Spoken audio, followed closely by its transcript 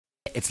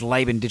It's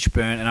Laban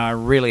Ditchburn, and I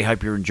really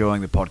hope you're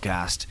enjoying the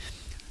podcast.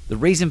 The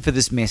reason for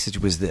this message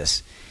was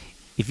this.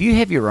 If you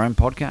have your own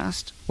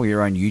podcast or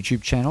your own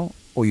YouTube channel,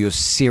 or you're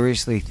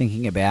seriously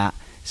thinking about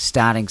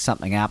starting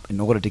something up in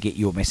order to get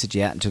your message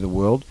out into the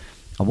world,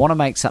 I want to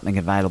make something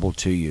available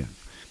to you.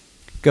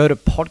 Go to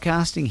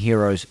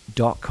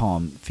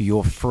podcastingheroes.com for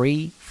your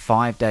free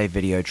 5-day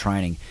video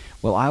training.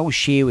 Well, I will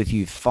share with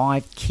you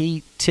 5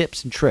 key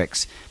tips and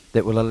tricks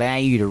that will allow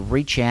you to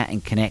reach out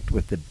and connect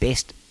with the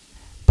best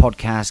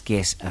podcast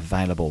guests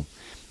available.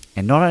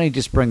 And not only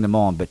just bring them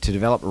on, but to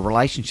develop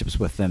relationships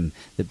with them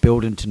that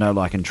build into know,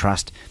 like, and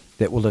trust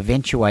that will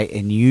eventuate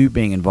in you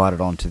being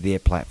invited onto their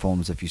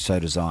platforms if you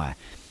so desire.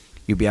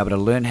 You'll be able to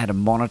learn how to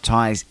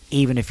monetize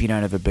even if you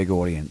don't have a big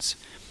audience.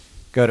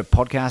 Go to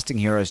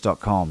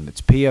podcastingheroes.com. It's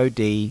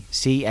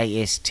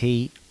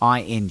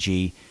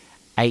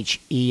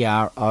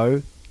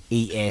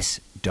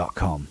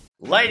podcastingheroes.com.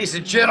 Ladies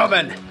and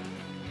gentlemen,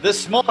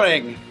 this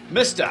morning,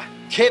 Mr.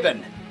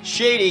 Kevin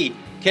Sheedy.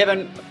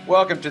 Kevin,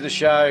 welcome to the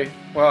show.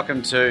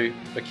 Welcome to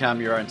Become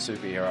Your Own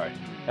Superhero.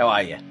 How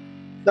are you?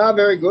 No,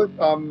 very good.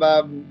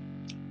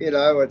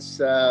 It's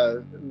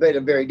been a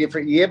very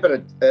different year, but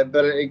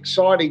an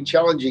exciting,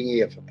 challenging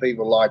year for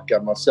people like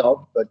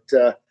myself. But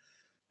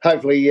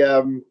hopefully,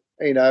 my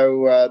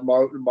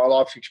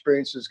life's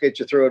experiences get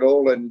you through it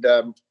all. And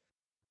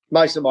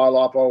most of my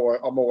life,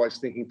 I'm always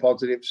thinking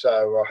positive,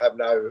 so I have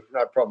no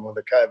problem with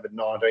the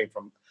COVID-19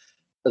 from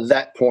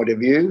that point of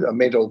view, a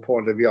mental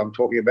point of view I'm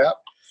talking about.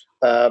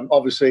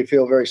 Obviously,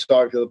 feel very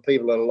sorry for the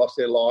people that have lost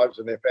their lives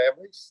and their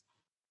families.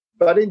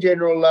 But in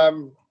general,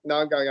 I'm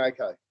going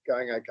okay.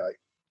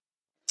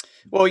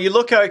 Well, you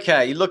look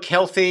okay. You look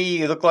healthy.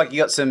 You look like you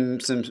got some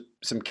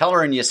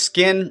colour in your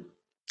skin.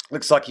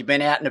 Looks like you've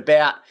been out and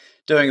about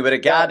doing a bit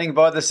of gardening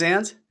by the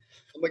sounds.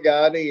 I'm a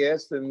gardener,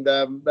 yes, and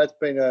that's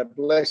been a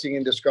blessing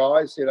in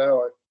disguise. You know,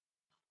 I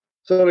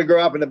sort of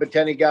grew up in the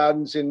Botanic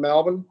Gardens in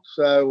Melbourne,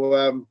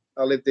 so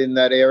I lived in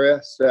that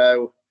area.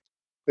 So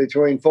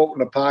between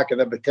Faulkner Park and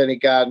the Botanic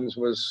Gardens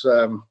was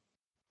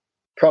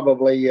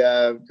probably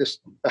just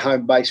a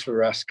home base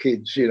for us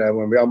kids. You know,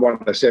 I'm one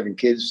of the 7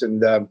 kids,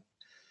 and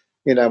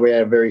we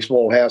had a very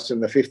small house in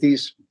the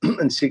 50s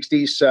and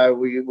 60s, so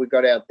we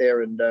got out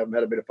there and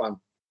had a bit of fun.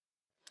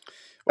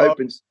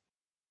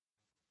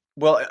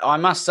 Well, I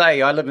must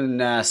say, I live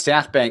in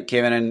South Bank,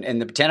 Kevin,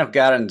 and the Botanical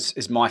Gardens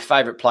is my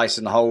favourite place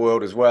in the whole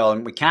world as well,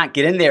 and we can't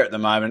get in there at the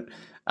moment,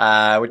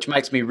 which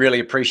makes me really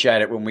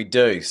appreciate it when we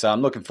do. So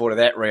I'm looking forward to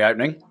that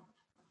reopening.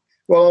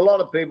 Well, a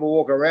lot of people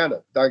walk around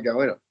it, don't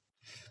go in it.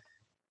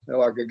 They're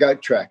like a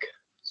goat track,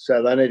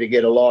 so they need to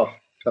get a life,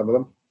 some of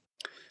them.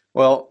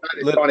 Well,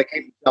 they're trying to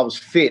keep themselves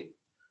fit,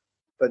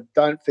 but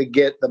don't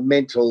forget the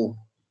mental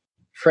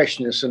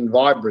freshness and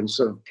vibrance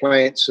of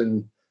plants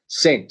and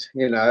scent,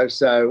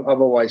 So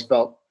I've always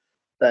felt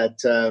that,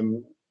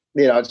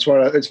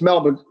 it's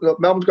Melbourne.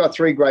 Melbourne's got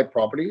 3 great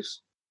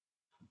properties.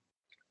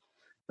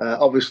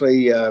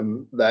 Obviously,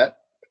 that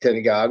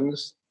Botanic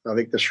Gardens, I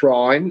think the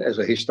Shrine as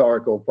a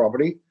historical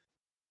property,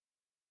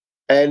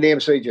 and the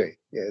MCG.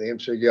 Yeah, the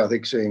MCG I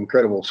think is an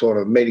incredible sort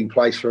of meeting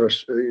place for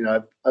us,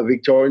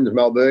 Victorians,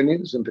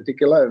 Melburnians in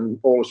particular, and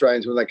all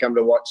Australians when they come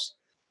to watch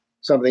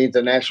some of the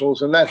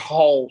internationals, and that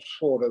whole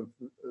sort of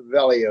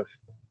valley of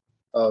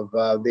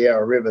the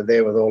Yarra River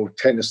there with all the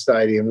tennis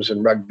stadiums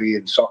and rugby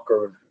and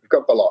soccer. We've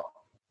got the lot.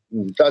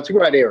 So it's a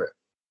great area.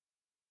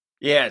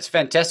 Yeah, it's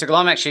fantastic. Well,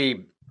 I'm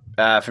actually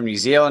from New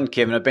Zealand,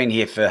 Kevin. I've been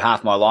here for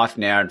half my life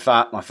now, and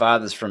my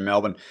father's from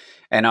Melbourne,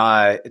 and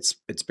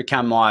it's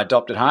become my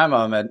adopted home.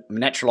 I'm a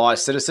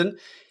naturalised citizen.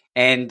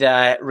 And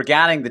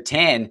regarding the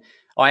tan,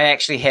 I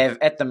actually have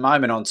at the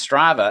moment on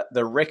Strava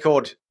the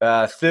record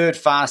 3rd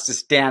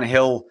fastest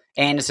downhill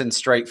Anderson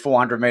Street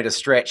 400-metre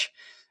stretch.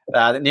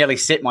 That nearly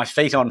set my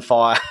feet on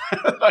fire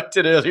I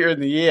did earlier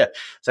in the year.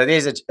 So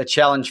there's a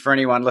challenge for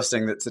anyone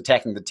listening that's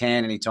attacking the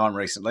tan anytime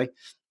recently.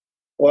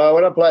 Well,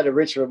 when I played at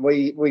Richmond,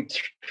 we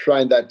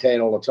trained that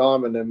tan all the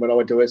time. And then when I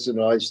went to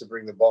Essendon, I used to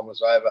bring the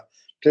Bombers over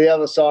to the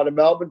other side of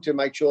Melbourne to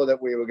make sure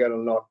that we were going to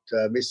not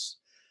miss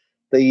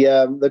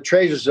the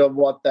treasures of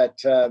what that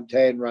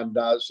tan run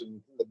does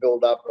and the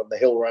build-up of the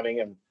hill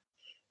running.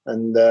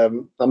 And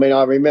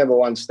I remember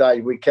one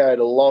stage we carried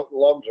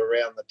logs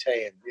around the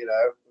tan,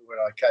 when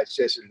I coached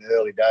Essendon in the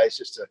early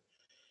days,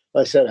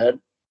 they said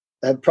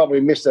had probably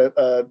missed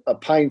a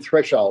pain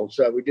threshold.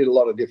 So we did a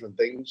lot of different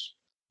things,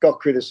 got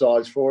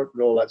criticised for it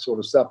and all that sort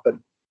of stuff. But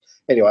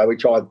anyway, we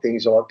tried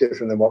things a lot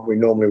different than what we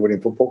normally would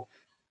in football.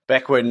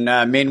 Back when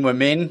men were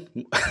men?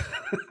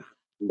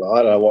 Well,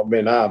 I don't know what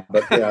men are,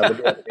 but, we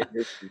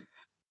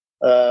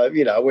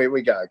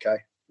go okay.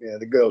 Yeah,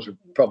 the girls are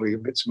probably a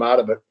bit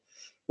smarter, but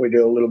we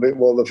do a little bit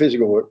more of the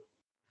physical work.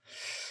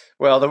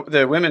 Well,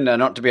 the women are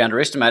not to be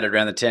underestimated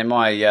around the tan.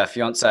 My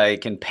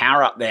fiancée can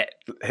power up that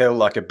hill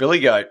like a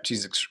billy goat.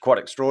 She's quite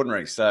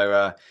extraordinary.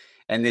 So,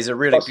 and there's a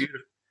really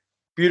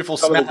beautiful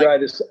some smell. Of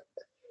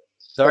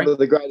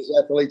the greatest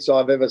athletes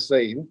I've ever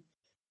seen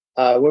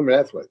are women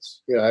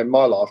athletes, in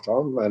my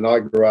lifetime. And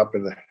I grew up I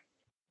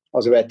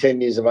was about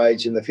 10 years of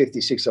age in the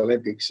 56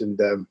 Olympics. And,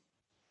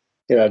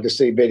 to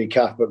see Betty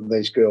Cuthbert and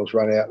these girls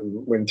run out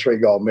and win 3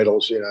 gold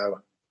medals,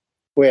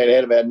 we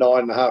had about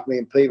 9.5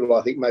 million people,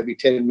 I think maybe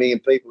 10 million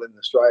people in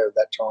Australia at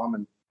that time.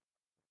 And,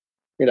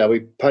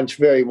 we punched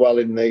very well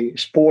in the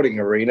sporting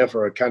arena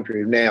for a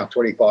country of now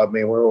 25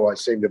 million. We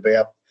always seem to be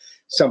up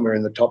somewhere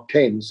in the top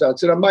 10. So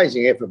it's an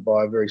amazing effort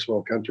by a very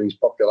small country's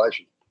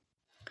population.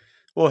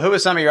 Well, who are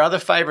some of your other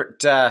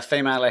favourite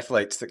female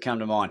athletes that come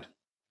to mind?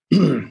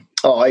 Yvonne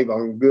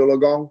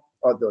Goolagong.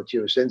 I thought she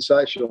was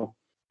sensational.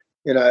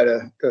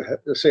 To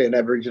see an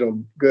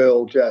Aboriginal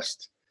girl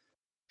just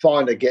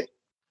get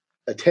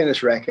a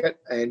tennis racket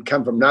and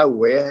come from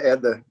nowhere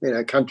out the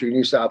country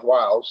New South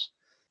Wales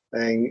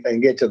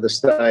and get to the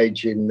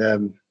stage in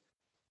the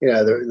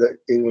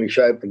English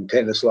Open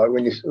tennis. Like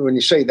when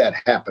you see that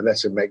happen,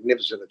 that's a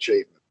magnificent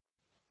achievement.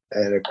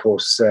 And of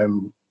course,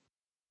 when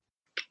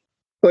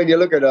you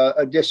look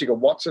at Jessica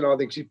Watson, I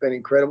think she's been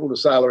incredible to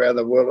sail around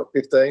the world at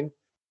 15.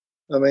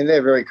 I mean,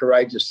 they're very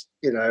courageous.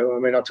 I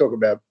talk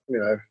about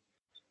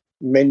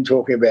men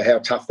talking about how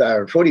tough they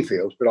are in footy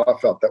fields, but I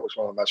felt that was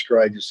one of the most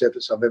courageous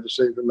efforts I've ever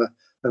seen from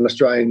an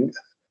Australian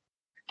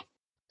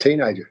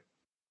teenager.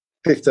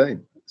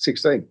 15,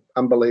 16,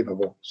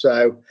 unbelievable.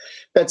 So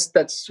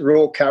that's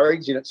raw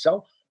courage in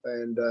itself,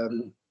 and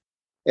an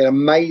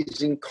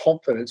amazing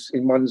confidence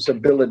in one's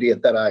ability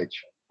at that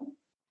age,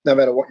 no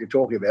matter what you're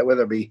talking about,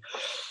 whether it be,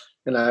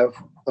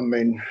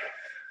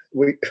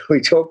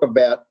 we talk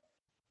about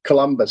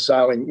Columbus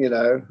sailing,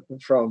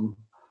 from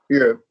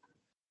Europe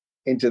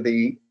into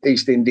the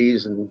East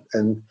Indies and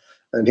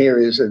here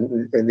is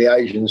in the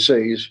Asian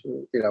seas.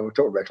 We're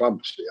talking about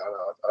Columbus. I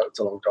know it's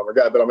a long time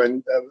ago, but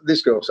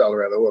this girl sailed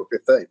around the world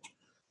at 15.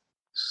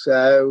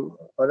 So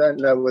I don't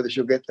know whether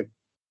she'll get the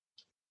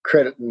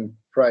credit and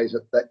praise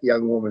that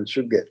young woman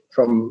should get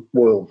from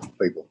world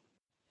people.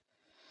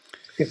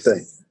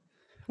 15.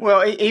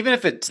 Well, even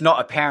if it's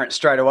not apparent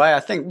straight away, I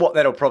think what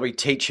that'll probably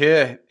teach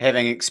her,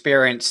 having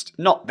experienced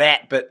not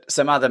that, but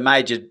some other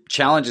major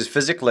challenges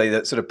physically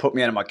that sort of put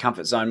me out of my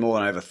comfort zone more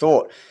than I ever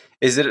thought,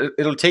 is that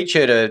it'll teach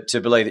her to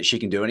believe that she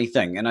can do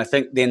anything. And I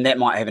think then that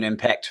might have an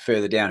impact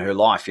further down her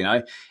life,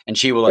 and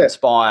she will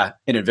inspire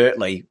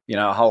inadvertently,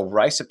 a whole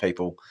race of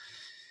people.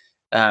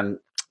 The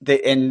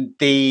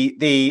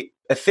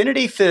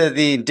affinity for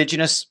the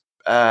Indigenous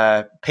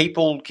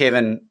people,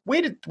 Kevin,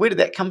 where did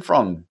that come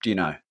from? Do you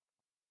know?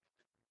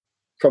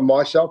 From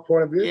my self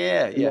point of view?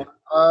 Yeah.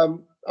 I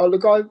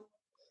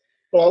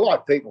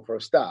like people for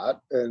a start,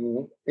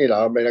 and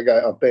I've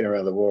been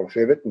around the world a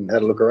fair bit and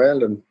had a look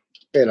around, and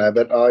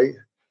but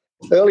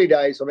early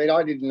days,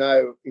 I didn't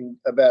know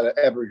about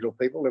Aboriginal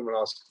people when I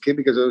was a kid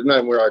because there was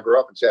none where I grew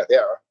up in South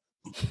Yarra,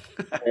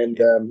 and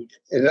I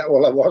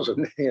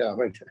wasn't,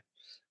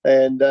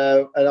 and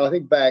I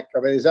think back,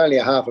 there's only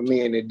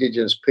 500,000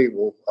 Indigenous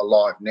people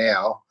alive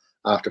now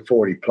after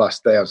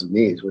 40,000+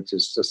 years, which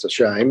is just a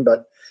shame,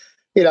 but.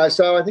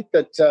 So I think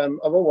that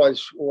I've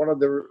always wanted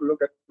to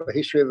look at the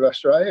history of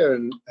Australia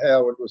and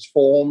how it was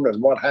formed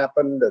and what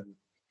happened.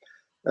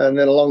 And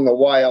then along the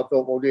way, I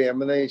thought, well,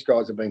 these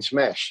guys have been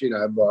smashed,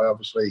 by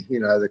obviously,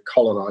 the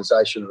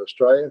colonisation of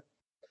Australia.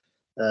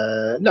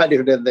 No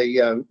different than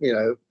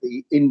the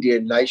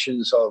Indian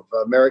nations of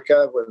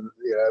America when,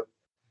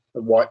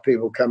 the white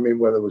people come in,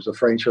 whether it was the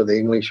French or the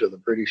English or the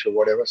British or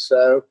whatever.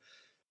 So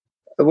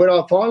when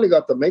I finally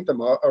got to meet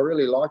them, I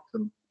really liked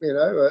them.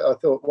 I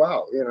thought,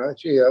 wow, I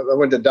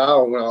went to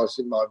Darwin when I was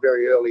in my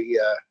very early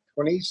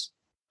 20s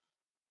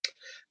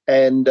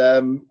and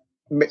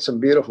met some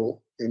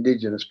beautiful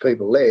Indigenous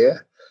people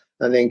there,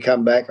 and then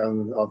come back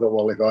and I thought,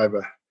 well, if I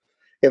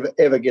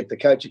ever get to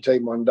coach a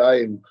team one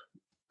day, and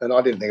I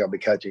didn't think I'd be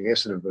coaching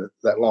Essendon for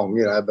that long,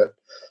 but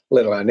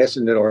let alone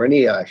Essendon or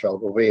any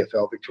AFL or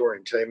VFL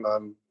Victorian team,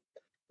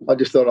 I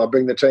just thought I'd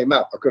bring the team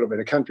up. I could have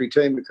been a country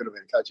team, it could have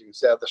been coaching in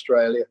South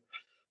Australia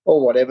or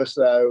whatever,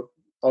 so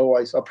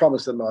I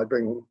promised them I'd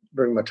bring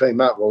my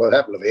team up. Well, it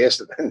happened to be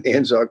Essendon in the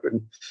end, so it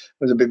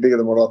was a bit bigger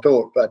than what I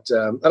thought. But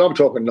and I'm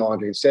talking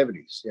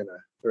 1970s,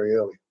 very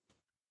early.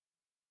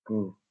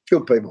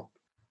 Good people.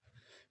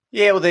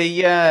 Yeah, well,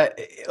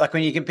 like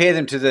when you compare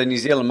them to the New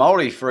Zealand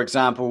Māori, for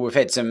example, we've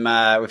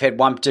had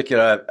one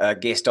particular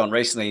guest on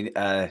recently,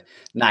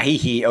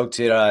 Nahihi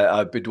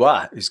Aotearoa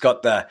Boudoir, who's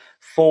got the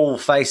full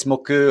face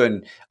muku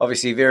and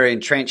obviously very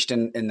entrenched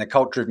in the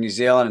culture of New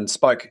Zealand, and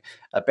spoke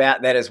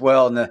about that as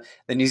well. And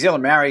the New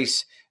Zealand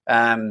Maoris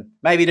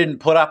maybe didn't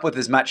put up with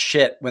as much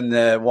shit when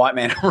the white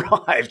man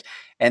arrived,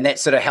 and that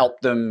sort of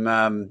helped them,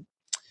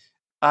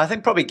 I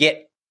think, probably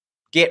get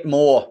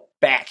more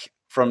back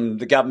from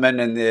the government,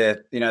 and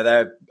they're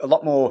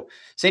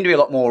seem to be a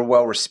lot more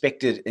well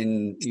respected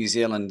in New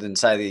Zealand than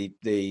say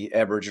the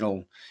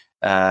Aboriginal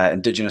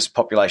Indigenous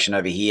population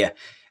over here.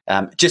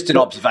 Just an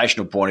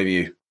observational point of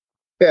view.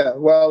 Yeah,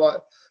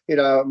 well, they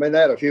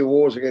had a few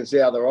wars against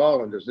the other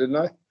islanders, didn't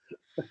they?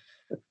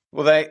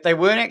 Well, they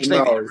weren't actually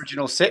the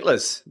original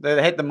settlers.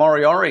 They had the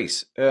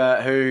Morioris,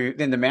 who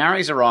then the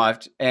Maoris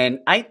arrived and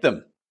ate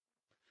them.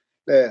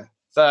 Yeah.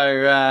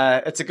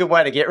 So it's a good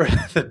way to get rid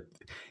of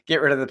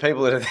get rid of the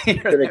people that are there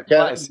in Bit that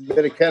place.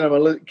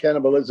 of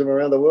cannibalism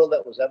around the world.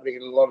 That was happening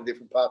in a lot of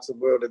different parts of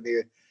the world in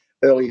the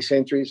early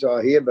centuries,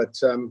 I hear. But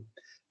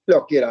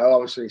look,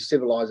 obviously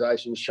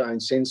civilization's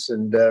changed since,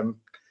 and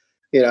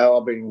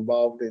I've been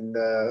involved in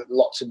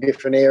lots of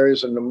different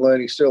areas, and I'm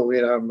learning still.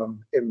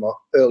 I'm in my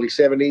early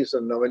 70s,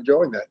 and I'm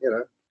enjoying that.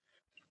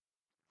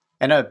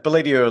 And I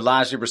believe you're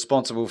largely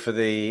responsible for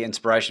the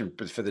inspiration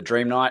for the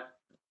Dream Night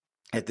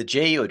at the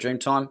G or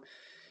Dreamtime.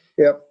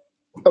 Yep.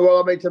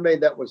 Well, I mean, to me,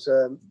 that was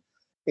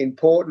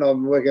important.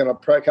 I'm working on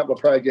a couple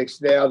of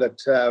projects now that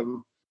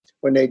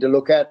we need to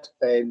look at.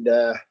 And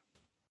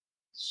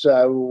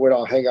so when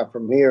I hang up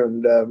from here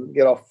and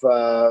get off,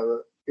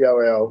 our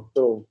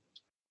little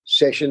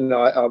session,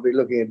 I'll be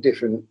looking at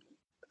different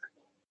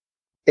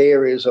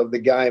areas of the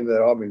game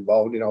that I'm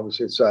involved in.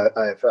 Obviously, it's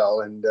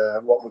AFL, and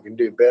what we can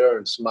do better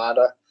and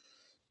smarter.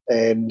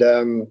 And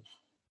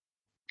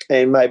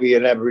maybe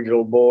an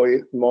Aboriginal boy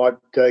might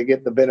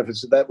get the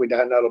benefits of that. We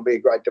don't know. It'll be a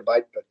great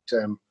debate. But,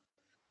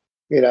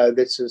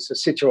 this is a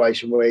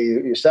situation where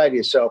you say to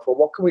yourself, well,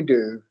 what can we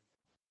do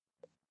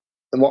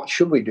and what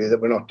should we do that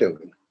we're not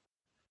doing?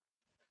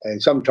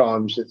 And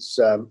sometimes it's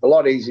a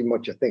lot easier than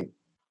what you think.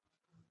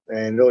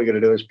 And all you got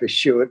to do is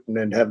pursue it and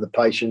then have the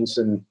patience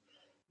and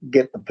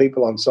get the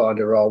people on side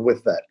to roll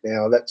with that.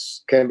 Now,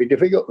 can be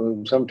difficult.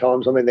 And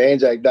sometimes, the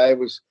Anzac Day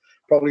was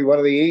probably one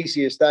of the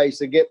easiest days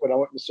to get when I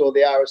went and saw the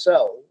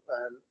RSL.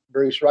 And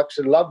Bruce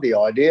Ruxton loved the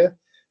idea.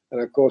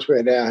 And, of course,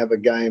 we now have a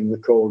game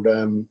called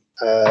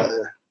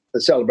the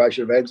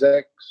Celebration of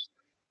Anzac,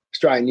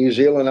 Australian New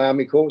Zealand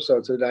Army Corps. So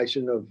it's a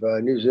nation of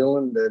New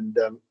Zealand and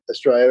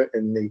Australia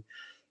in the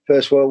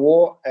First World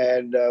War.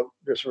 And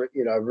just,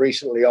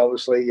 recently,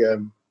 obviously,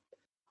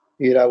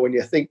 when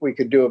you think we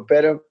could do it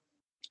better,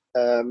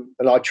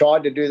 and I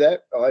tried to do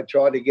that. I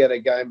tried to get a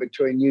game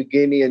between New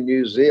Guinea and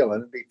New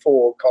Zealand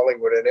before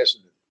Collingwood and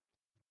Essendon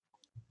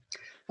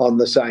on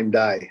the same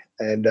day.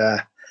 And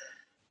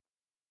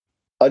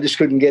I just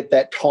couldn't get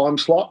that time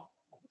slot.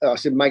 I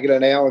said, make it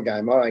an hour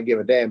game. I don't give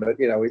a damn. But,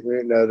 we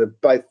know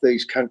that both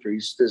these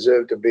countries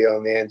deserve to be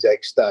on the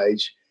Anzac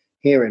stage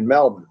here in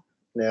Melbourne.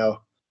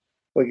 Now,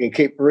 we can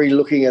keep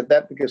re-looking at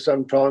that because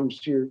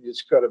sometimes you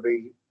just got to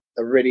be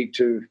ready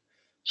to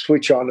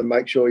switch on and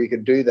make sure you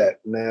can do that.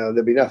 Now,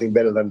 there'd be nothing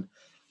better than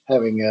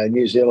having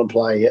New Zealand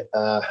play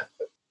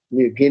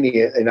New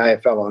Guinea in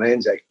AFL on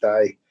Anzac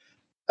Day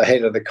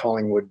ahead of the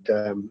Collingwood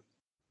and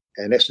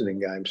Essendon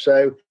game.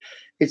 So,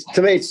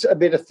 to me, it's a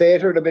bit of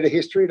theatre and a bit of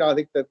history. And I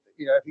think that,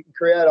 if you can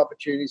create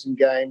opportunities and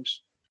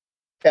games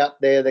out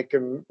there that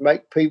can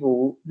make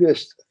people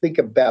just think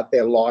about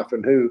their life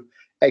and who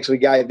actually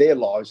gave their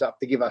lives up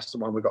to give us the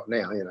one we've got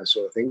now,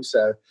 sort of thing.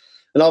 So,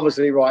 and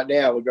obviously right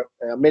now we've got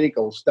our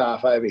medical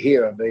staff over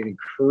here have been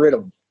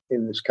incredible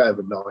in this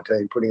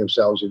COVID-19, putting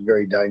themselves in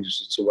very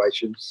dangerous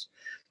situations.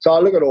 So I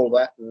look at all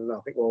that and I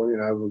think, well,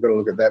 we've got to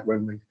look at that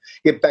when we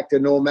get back to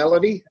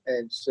normality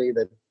and see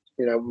that,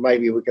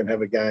 maybe we can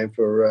have a game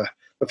for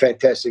the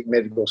fantastic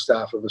medical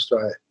staff of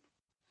Australia.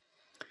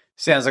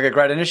 Sounds like a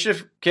great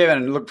initiative,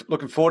 Kevin.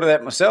 Looking forward to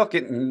that myself.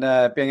 Being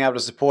able to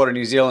support a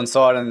New Zealand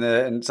side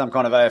in some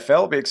kind of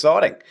AFL will be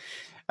exciting.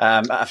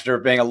 After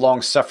being a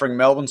long-suffering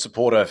Melbourne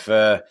supporter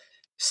for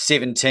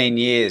 17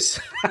 years.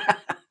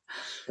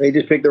 You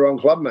just picked the wrong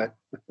club, mate.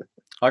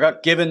 I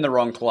got given the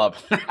wrong club.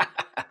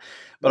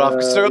 But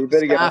I've still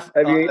got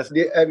Are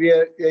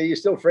you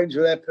still friends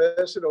with that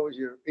person, or was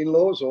your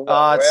in-laws? Or what?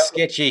 Oh, it's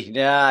sketchy.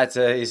 Yeah, it's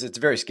a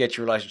very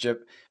sketchy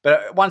relationship.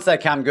 But once they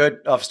come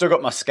good, I've still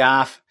got my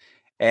scarf,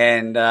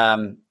 and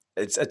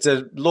it's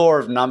a law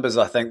of numbers.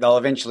 I think they'll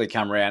eventually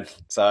come around.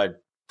 So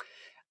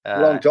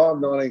long time,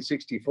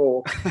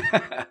 1964.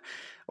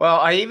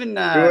 Well, I even you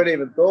weren't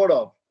even thought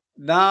of.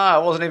 No, I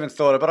wasn't even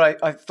thought of.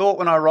 But I thought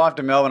when I arrived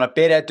in Melbourne, I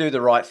better do the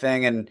right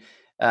thing and to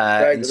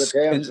the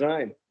town's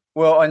name.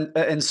 Well, and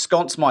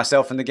ensconce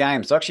myself in the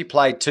game. So I actually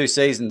played 2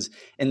 seasons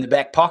in the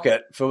back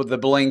pocket for the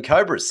Bulleen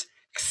Cobras.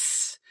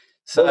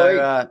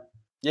 So,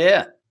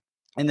 yeah,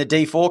 in the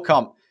D4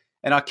 comp.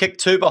 And I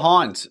kicked 2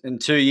 behinds in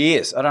 2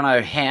 years. I don't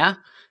know how,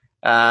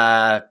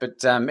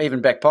 but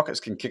even back pockets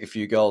can kick a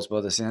few goals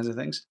by the sounds of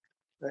things.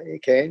 You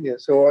can.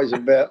 It's always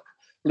about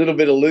a little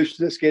bit of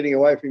looseness, getting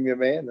away from your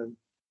man. And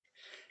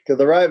because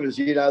the Rovers,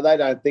 they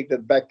don't think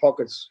that back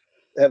pockets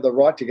have the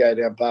right to go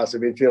down past the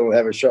midfield and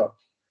have a shot.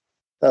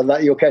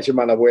 You'll catch them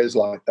unawares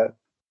like that.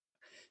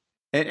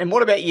 And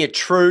what about your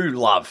true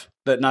love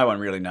that no one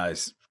really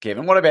knows,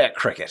 Kevin? What about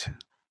cricket?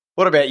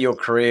 What about your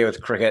career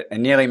with cricket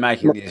and nearly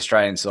making the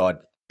Australian side,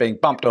 being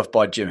bumped off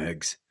by Jim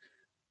Higgs?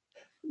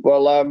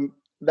 Well,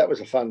 that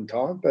was a fun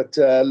time. But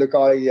look,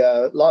 I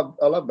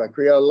love my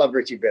career. I love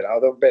Richie Benaud. I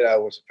thought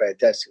Benaud was a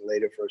fantastic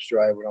leader for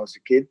Australia when I was a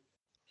kid.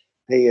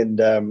 He and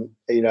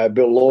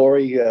Bill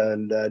Laurie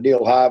and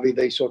Neil Harvey,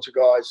 these sorts of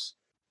guys.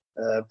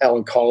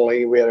 Alan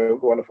Connolly, we had a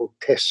wonderful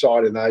test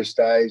side in those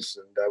days,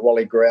 and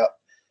Wally Grout,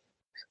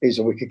 he's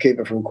a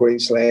wicketkeeper from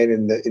Queensland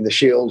in the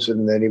Shields,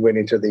 and then he went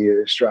into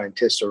the Australian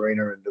Test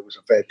arena, and it was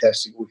a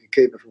fantastic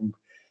wicketkeeper from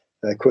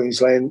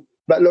Queensland.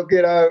 But look,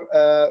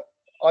 I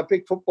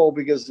picked football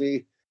because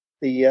the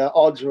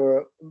odds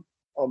were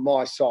on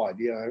my side.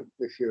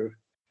 If you're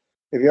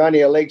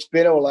only a leg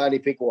spinner, we'll only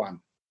pick one.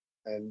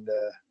 And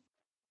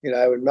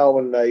in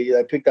Melbourne,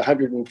 they picked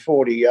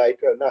 168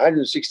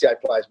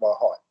 players by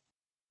height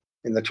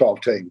in the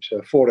 12 teams.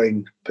 So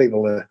 14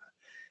 people are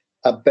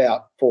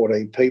about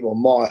 14 people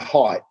my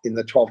height in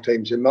the 12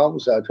 teams in Melbourne.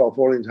 So 12,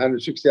 14 is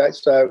 168.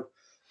 So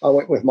I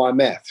went with my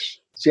maths.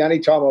 It's the only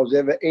time I was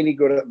ever any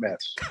good at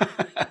maths.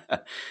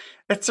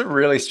 That's a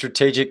really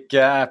strategic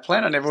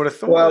plan. I never would have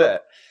thought of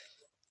that.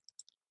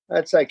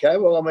 That's okay.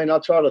 Well, I mean, I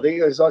try to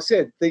think, as I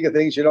said, think of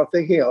things you're not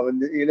thinking of,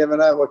 and you never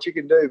know what you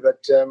can do.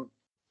 But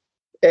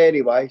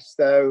anyway,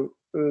 so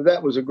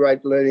that was a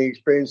great learning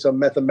experience on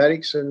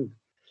mathematics. And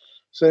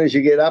as soon as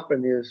you get up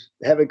and you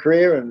have a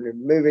career and you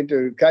move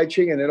into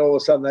coaching, and then all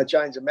of a sudden they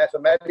change the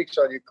mathematics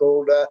on you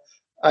called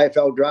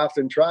AFL draft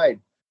and trade.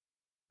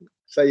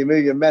 So you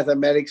move your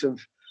mathematics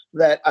of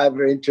that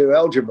over into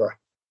algebra.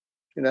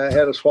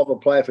 How to swap a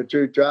player for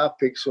 2 draft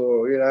picks,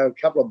 or, a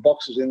couple of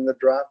boxes in the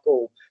draft,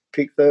 or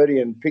pick 30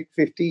 and pick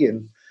 50,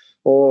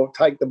 or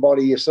take the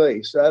body you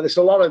see. So there's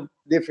a lot of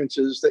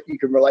differences that you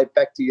can relate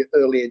back to your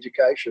early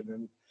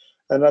education,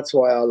 and that's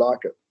why I like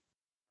it.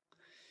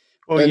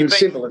 Well, and it's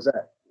simple as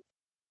that.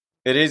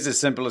 It is as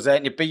simple as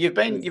that. But you've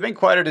been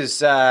quoted as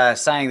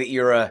saying that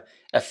you're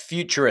a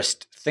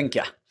futurist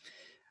thinker.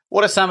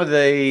 What are some of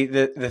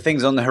the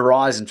things on the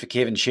horizon for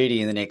Kevin Sheedy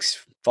in the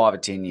next 5 or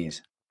 10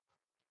 years?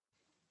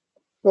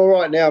 Well,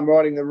 right now I'm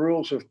writing the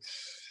rules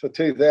for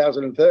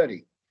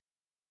 2030.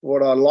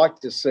 What I'd like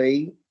to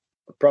see,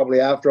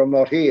 probably after I'm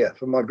not here,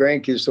 for my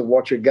grandkids to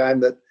watch a game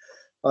that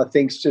I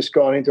think's just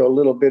gone into a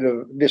little bit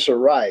of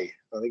disarray.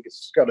 I think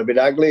it's got a bit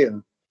ugly,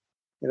 and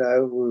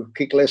we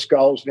kick less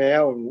goals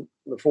now, and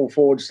the full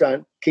forwards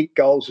don't kick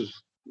goals as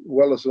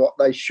well as what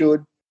they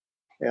should.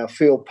 Our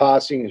field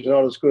passing is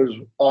not as good as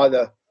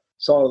either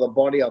side of the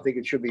body. I think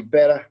it should be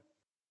better.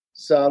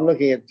 So I'm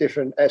looking at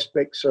different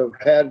aspects of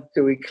how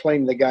do we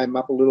clean the game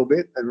up a little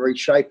bit and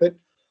reshape it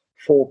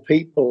for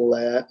people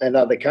and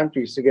other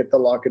countries to get to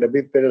like it a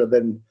bit better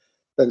than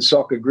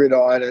soccer,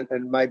 gridiron,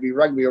 and maybe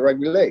rugby or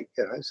rugby league.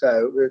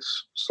 So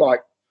it's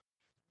like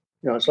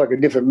it's like a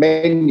different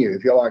menu.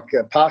 If you like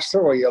pasta,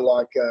 or you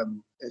like a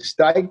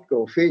steak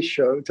or fish,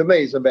 to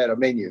me it's about a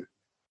menu,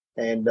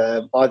 and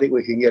I think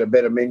we can get a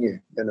better menu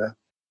in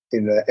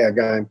our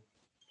game.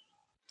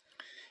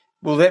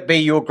 Will that be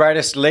your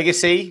greatest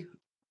legacy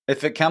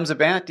if it comes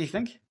about, do you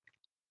think?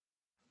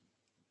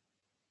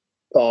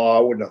 Oh, I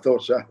wouldn't have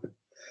thought so.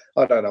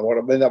 I don't know what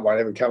I mean. That won't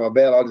ever come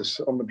about.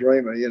 I'm a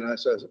dreamer,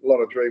 so a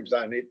lot of dreams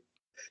don't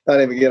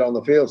even get on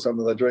the field, some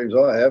of the dreams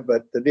I have,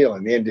 but the deal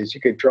in the end is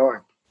you keep trying.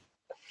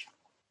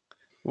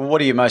 Well, what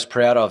are you most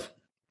proud of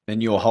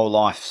in your whole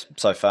life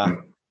so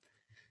far?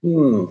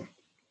 I'm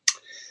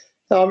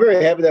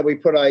very happy that we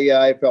put a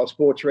AFL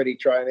Sports Ready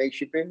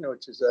traineeship in,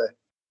 which is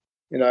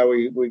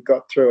we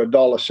got through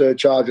 $1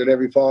 surcharge on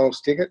every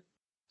finals ticket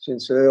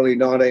since the early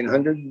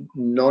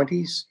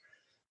 1990s.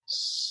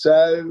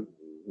 So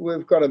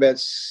we've got about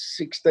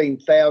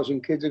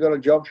 16,000 kids who got a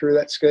job through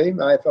that scheme,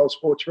 AFL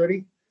Sports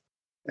Ready,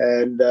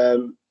 and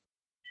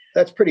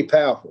that's pretty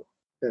powerful.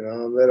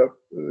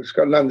 It's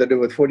got nothing to do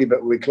with footy,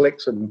 but we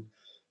collect some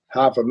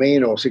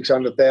 $500,000 or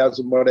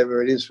 600,000,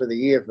 whatever it is for the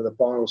year for the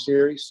final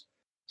series.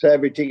 So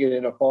every ticket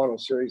in a final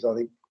series, I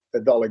think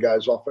 $1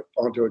 goes off it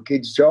onto a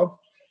kid's job.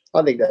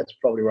 I think that's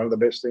probably one of the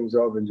best things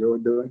I've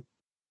enjoyed doing,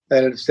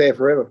 and it's there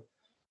forever,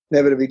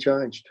 never to be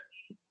changed.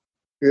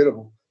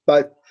 Beautiful.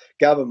 Both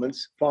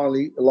governments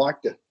finally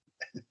liked it.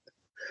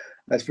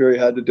 That's very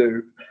hard to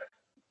do.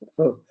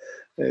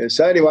 Yeah,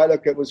 so anyway,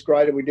 look, it was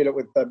great, and we did it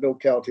with Bill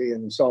Kelty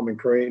and Simon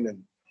Crean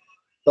and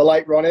the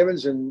late Ron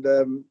Evans and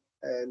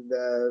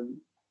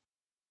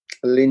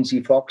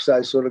Lindsay Fox.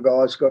 Those sort of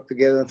guys got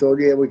together and thought,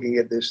 yeah, we can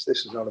get this.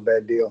 This is not a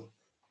bad deal.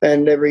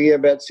 And every year,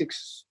 about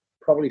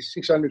probably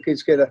 600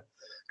 kids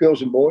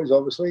girls and boys,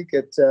 obviously,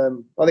 I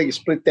think it's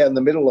split down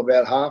the middle,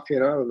 about half,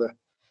 of the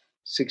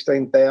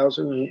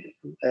 16,000,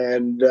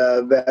 and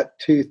about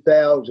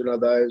 2,000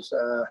 of those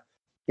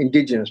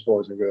Indigenous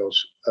boys and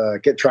girls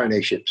get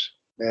traineeships.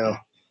 Now,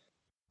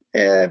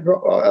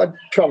 I'd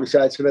probably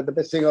say it's about the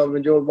best thing I've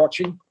enjoyed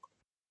watching.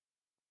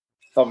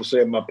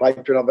 Obviously, I'm a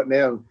patron of it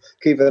now and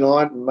keep an eye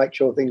on it and make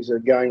sure things are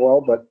going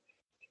well. But,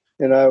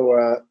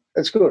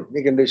 it's good.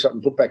 You can do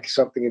something, put back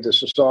something into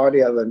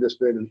society other than just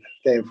being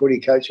a damn footy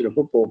coach and a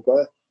football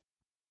player.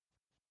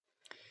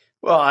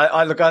 Well,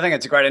 I think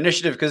it's a great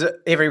initiative because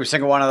every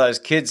single one of those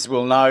kids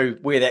will know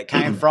where that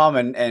came from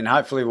and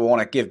hopefully will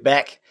want to give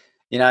back,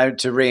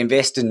 to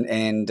reinvest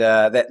and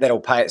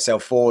that'll pay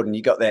itself forward, and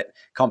you got that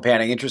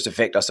compounding interest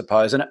effect, I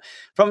suppose. And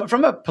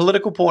from a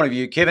political point of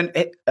view, Kevin,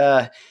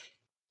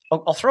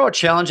 I'll throw a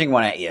challenging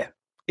one at you.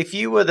 If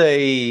you were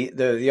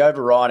the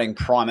overriding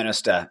Prime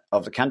Minister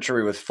of the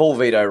country with full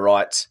veto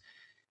rights,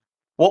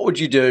 what would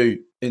you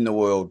do in the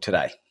world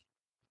today?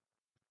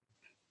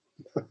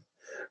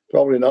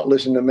 Probably not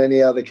listen to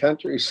many other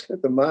countries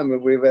at the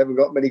moment. We haven't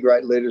got many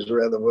great leaders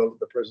around the world at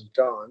the present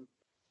time.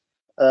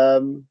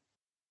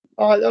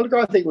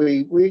 I think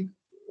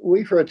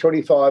we for a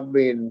 25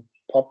 million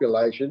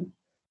population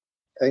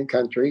and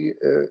country.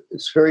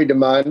 It's very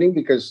demanding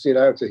because,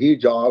 it's a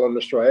huge island,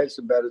 Australia. It's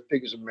about as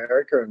big as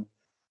America and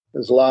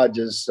as large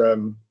as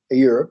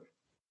Europe.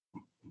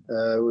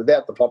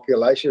 Without the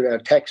population, our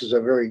taxes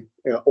are very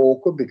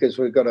awkward because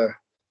we've got to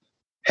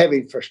have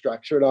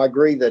infrastructure. And I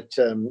agree that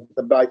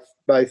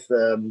both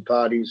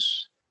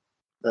parties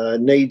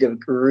need to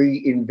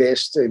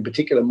reinvest, in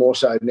particular more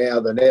so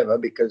now than ever,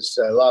 because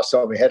last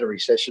time we had a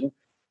recession,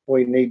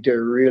 we need to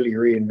really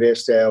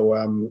reinvest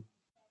our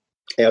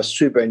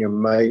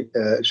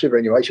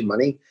superannuation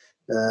money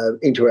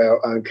into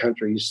our own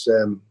countries,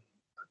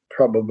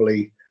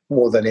 probably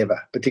more than ever,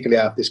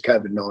 particularly after this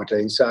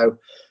COVID-19. So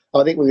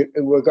I think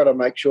we've got to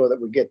make sure that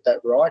we get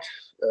that right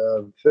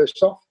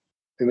first off,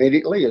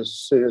 immediately, as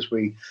soon as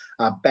we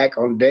are back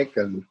on deck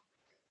and,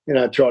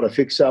 try to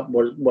fix up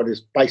what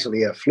is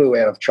basically a flu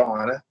out of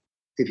China,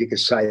 if you could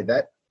say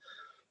that.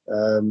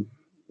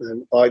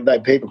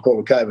 People call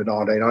it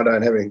COVID-19. I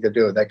don't have anything to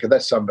do with that because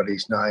that's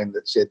somebody's name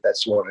that said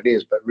that's what it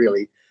is. But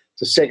really,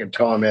 it's the second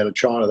time out of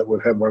China that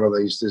we've had one of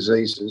these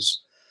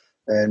diseases.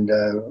 And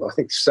I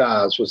think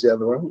SARS was the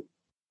other one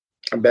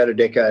about a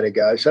decade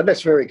ago. So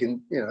that's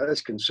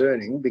that's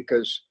concerning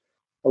because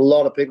a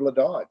lot of people have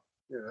died,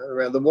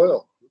 around the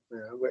world.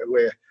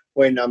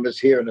 Where numbers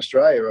here in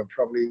Australia are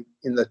probably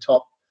in the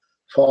top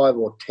 5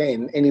 or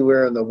 10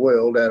 anywhere in the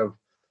world out of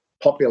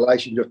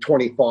populations of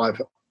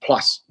 25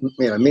 plus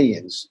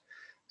millions.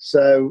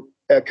 So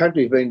our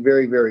country's been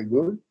very, very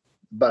good,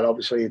 but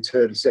obviously it's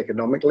hurt us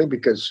economically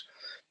because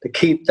to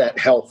keep that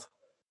health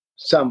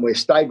somewhere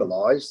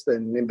stabilised,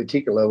 and in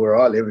particular where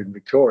I live in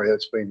Victoria,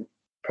 it's been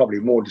probably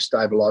more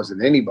destabilised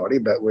than anybody,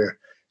 but we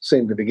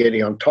seem to be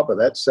getting on top of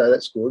that, so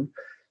that's good.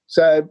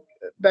 So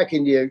back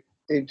into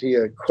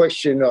your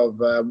question of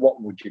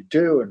what would you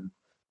do, and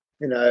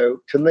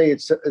to me,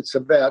 it's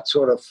about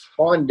sort of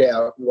find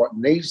out what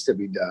needs to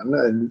be done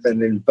and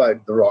then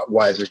vote the right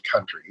way as a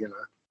country,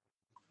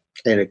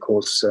 And of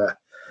course,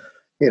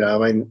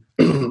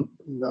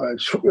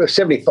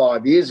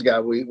 75 years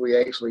ago, we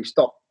actually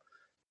stopped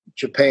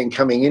Japan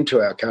coming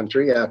into our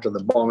country after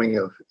the bombing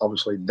of,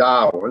 obviously,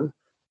 Darwin.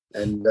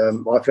 And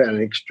I found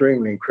it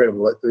extremely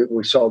incredible that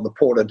we sold the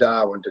Port of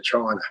Darwin to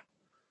China.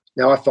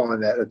 Now, I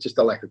find that it's just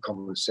a lack of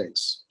common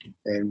sense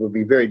and would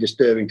be very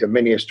disturbing to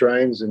many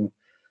Australians, and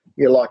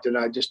you'd like to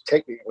know just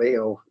technically,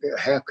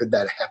 how could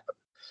that happen?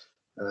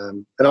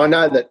 And I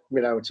know that,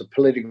 it's a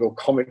political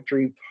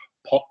commentary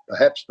pop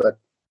perhaps, but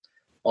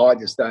I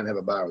just don't have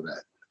a bar of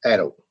that at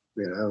all,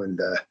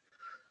 and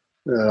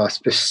I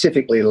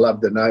specifically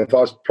love to know, if I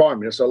was Prime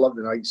Minister, I'd love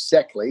to know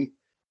exactly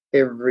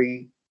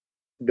every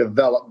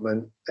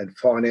development and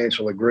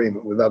financial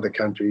agreement with other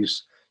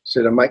countries,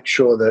 so to make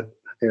sure that,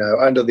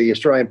 under the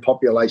Australian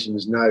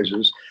population's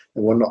noses,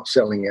 and we're not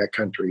selling our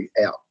country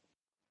out.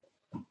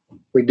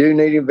 We do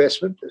need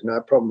investment. There's no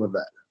problem with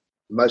that.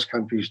 Most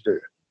countries do.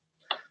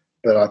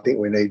 But I think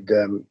we need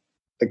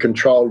a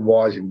controlled,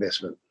 wise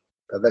investment.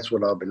 That's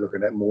what I'll be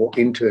looking at more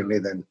internally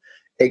than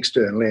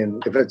externally.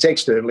 And if it's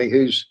externally,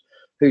 who's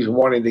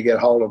wanting to get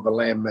hold of the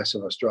land mass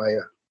of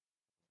Australia?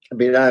 I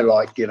mean,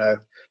 like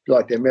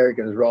the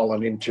Americans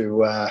rolling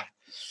into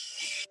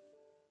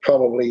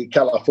probably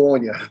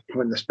California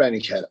when the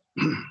Spanish had it.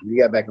 You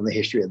go back in the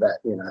history of that,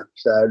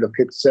 So look,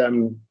 it's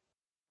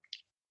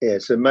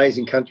it's an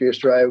amazing country,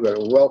 Australia. We've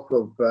got a wealth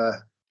of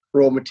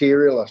raw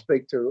material. I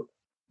speak to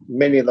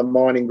many of the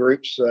mining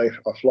groups. I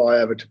fly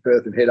over to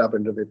Perth and head up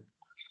into the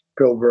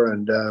Pilbara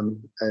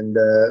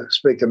and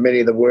speak to many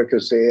of the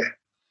workers there.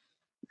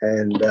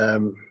 And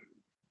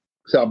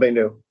so I've been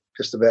to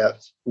just about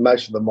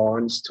most of the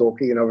mines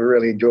talking, and I've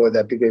really enjoyed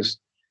that because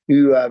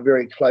you are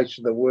very close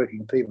to the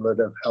working people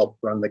that have helped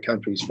run the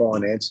country's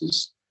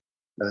finances.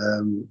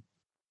 And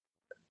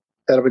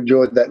I've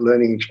enjoyed that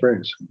learning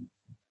experience.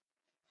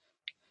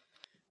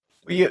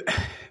 You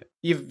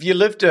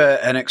lived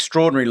an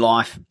extraordinary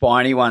life by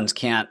anyone's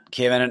count,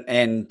 Kevin,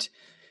 and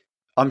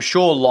I'm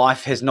sure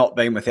life has not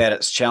been without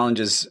its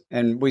challenges.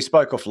 And we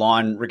spoke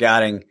offline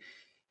regarding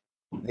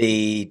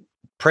the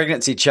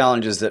pregnancy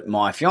challenges that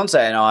my fiance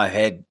and I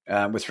had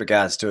with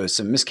regards to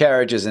some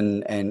miscarriages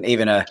and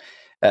even a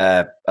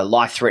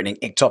life-threatening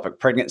ectopic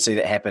pregnancy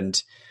that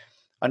happened.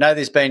 I know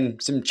there's been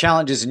some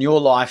challenges in your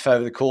life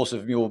over the course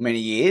of your many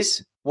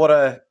years. What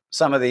are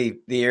some of the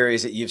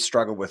areas that you've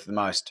struggled with the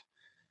most?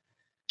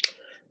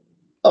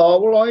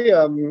 Oh, well,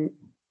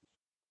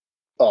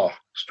 I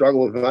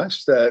struggle with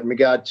most in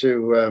regard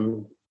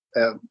to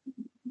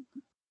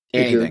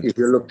if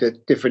you looked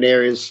at different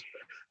areas.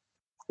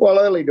 Well,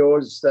 early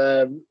doors,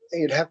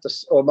 you'd have to.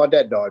 Well, my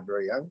dad died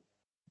very young,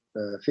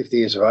 50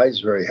 years of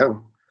age, very young.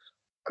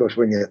 Of course,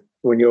 when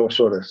you're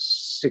sort of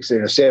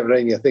 16 or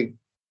 17, you think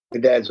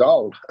your dad's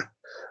old.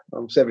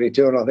 I'm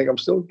 72, and I think I'm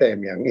still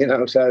damn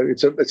young. So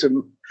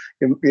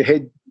your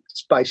head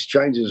space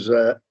changes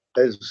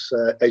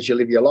as you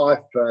live your life.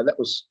 That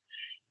was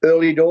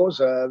early doors,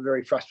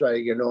 very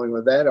frustrating and annoying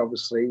with that.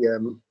 Obviously,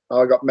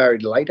 I got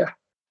married later,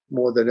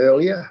 more than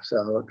earlier.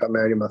 So I got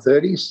married in my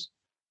 30s.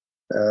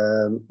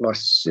 My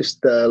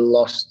sister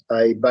lost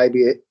a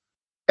baby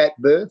at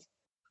birth.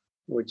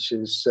 which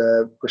was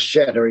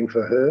shattering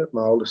for her,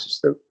 my older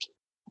sister.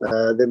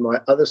 Then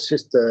my other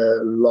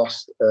sister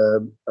lost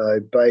a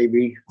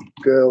baby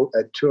girl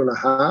at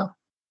 2.5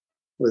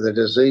 with a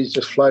disease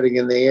just floating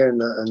in the air, and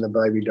the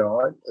baby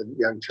died. A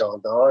young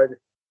child died.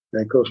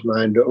 And, of course,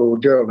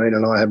 Geraldine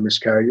and I had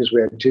miscarriages.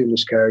 We had 2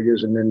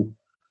 miscarriages, and then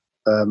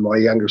my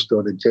youngest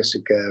daughter,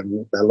 Jessica,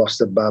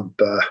 lost a bub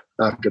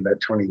after about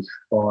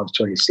 25,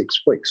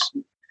 26 weeks.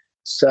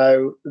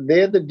 So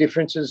they're the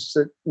differences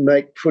that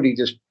make footy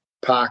just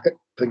park it,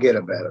 forget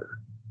about it.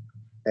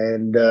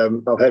 And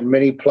I've had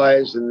many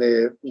players and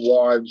their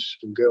wives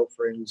and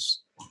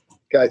girlfriends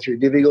go through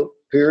difficult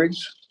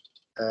periods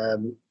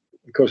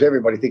because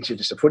everybody thinks you're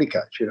just a footy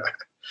coach, you know.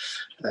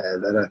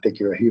 They don't think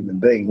you're a human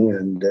being,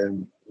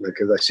 and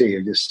because they see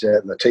you just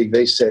out on the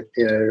TV set,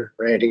 you know,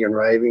 ranting and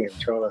raving and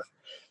trying to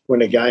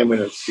win a game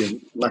when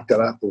you mucked it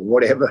up or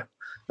whatever.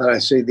 I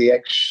don't see the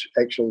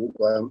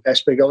actual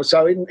aspect of it.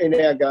 So in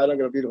our garden, I've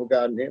got a beautiful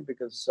garden here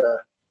because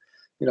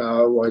you know, I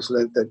always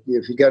learnt that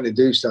if you're going to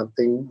do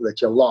something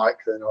that you like,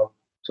 then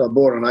so I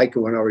bought an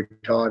acre when I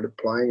retired of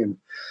playing, and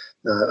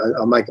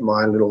I make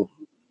my own little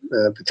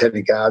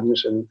botanic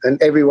gardens, and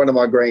every one of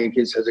my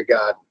grandkids has a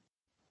garden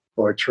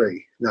or a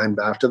tree named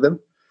after them.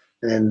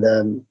 And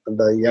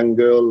the young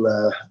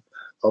girl,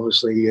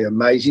 obviously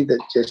Maisie,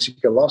 that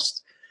Jessica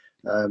lost,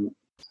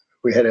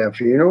 we had our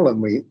funeral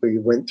and we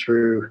went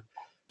through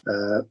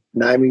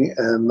naming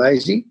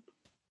Maisie.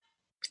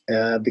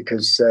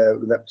 Because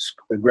that's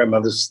the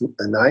grandmother's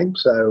name,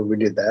 so we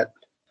did that,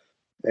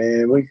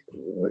 and we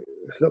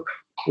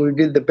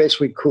did the best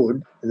we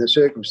could in the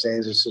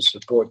circumstances to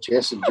support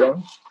Jess and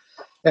John,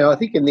 and I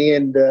think in the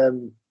end,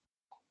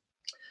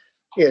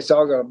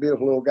 so I got a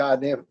beautiful little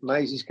garden there,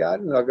 Maisie's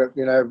garden. I got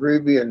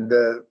Ruby and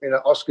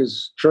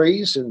Oscar's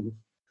trees, and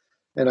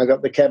I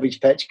got the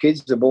Cabbage Patch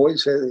Kids, the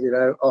boys,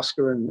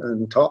 Oscar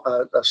and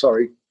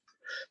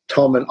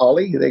Tom and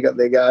Ollie, they got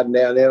their garden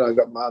down there. And I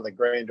got my other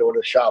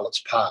granddaughter,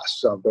 Charlotte's Pass.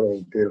 So I've got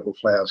all beautiful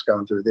flowers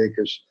going through there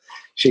because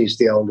she's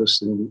the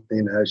oldest, and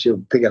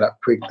she'll pick it up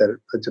quick. That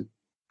it's a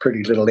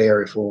pretty little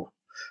area for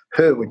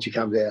her when she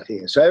comes out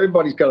here. So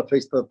everybody's got a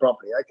piece of the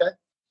property, okay?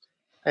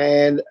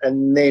 And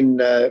then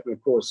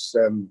of course,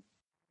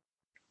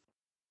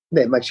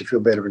 it makes you feel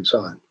better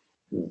inside.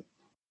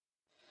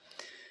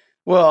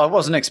 Well, I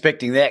wasn't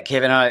expecting that,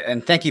 Kevin,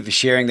 and thank you for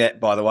sharing that,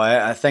 by the way.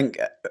 I think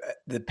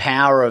the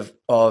power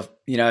of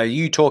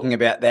you talking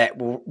about that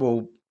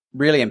will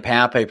really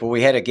empower people.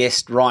 We had a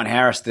guest, Ryan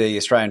Harris, the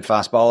Australian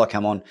fast bowler,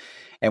 come on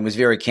and was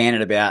very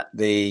candid about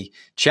the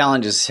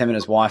challenges. Him and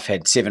his wife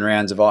had 7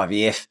 rounds of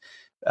IVF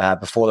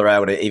before they were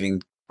able to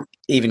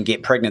even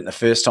get pregnant the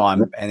first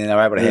time, and then they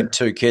were able to have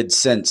 2 kids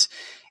since.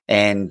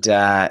 And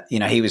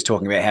he was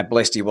talking about how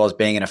blessed he was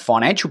being in a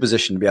financial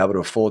position to be able to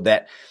afford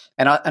that.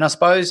 And I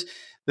suppose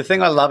the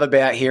thing I love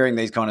about hearing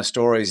these kind of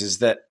stories is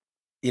that,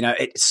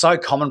 it's so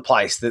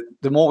commonplace that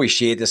the more we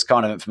share this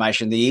kind of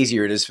information, the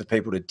easier it is for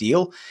people to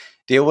deal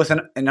with.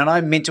 And I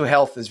know mental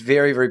health is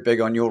very, very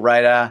big on your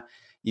radar.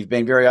 You've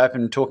been very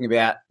open talking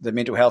about the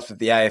mental health of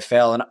the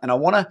AFL. And I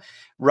want to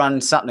run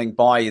something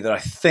by you that I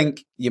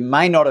think you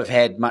may not have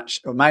had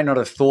much or may not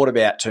have thought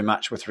about too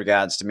much with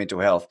regards to mental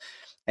health.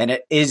 And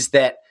it is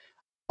that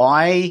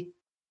I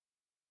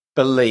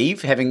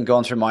believe, having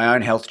gone through my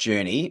own health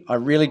journey, I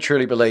really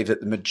truly believe that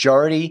the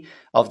majority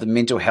of the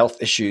mental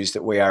health issues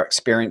that we are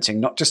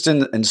experiencing, not just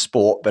in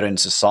sport but in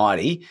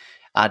society,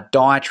 are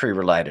dietary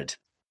related.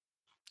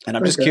 And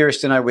I'm just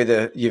curious to know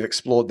whether you've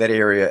explored that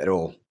area at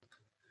all.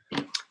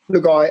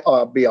 Look,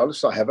 I'll be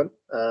honest, I haven't.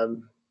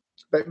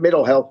 But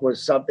mental health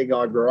was something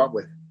I grew up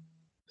with.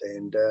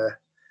 And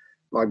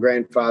my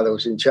grandfather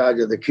was in charge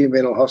of the Kew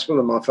Mental Hospital,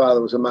 and my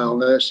father was a male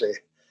nurse there.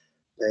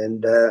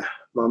 And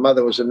my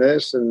mother was a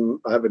nurse, and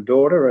I have a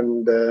daughter,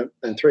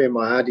 and 3 of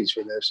my aunties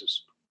were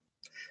nurses.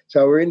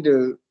 So we're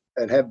into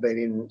and have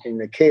been in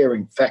the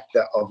caring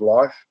factor of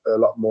life a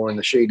lot more on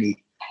the Sheedy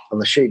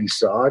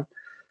side.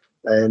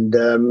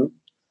 And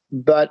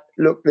but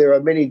look, there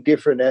are many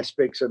different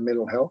aspects of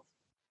mental health,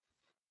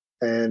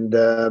 and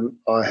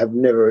I have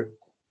never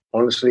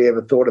honestly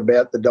ever thought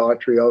about the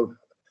dietary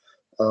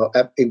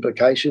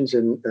implications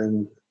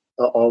and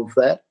of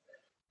that,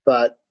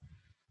 but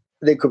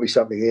there could be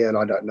something there, and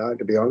I don't know,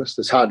 to be honest.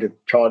 It's hard to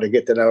try to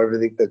get to know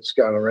everything that's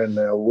going around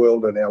our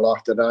world and our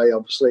life today,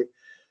 obviously.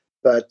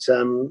 But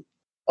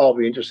I'll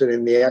be interested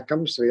in the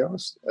outcomes, to be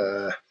honest.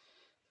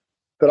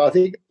 But I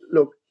think,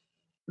 look,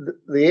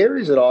 the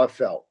areas that I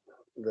felt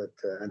that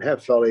and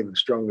have felt even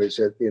stronger is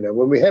that,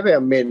 when we have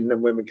our men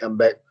and women come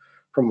back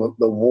from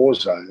the war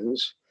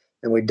zones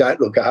and we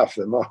don't look after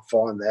them, I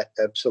find that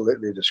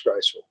absolutely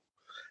disgraceful.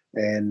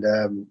 And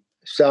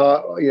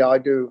so,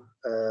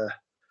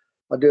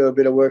 I do a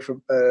bit of work for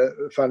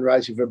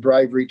fundraising for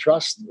Bravery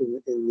Trust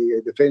in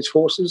the Defence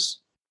Forces,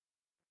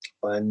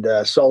 and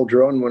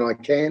soldier on when I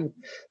can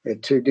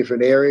in 2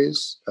 different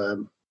areas.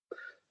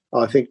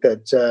 I think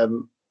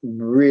that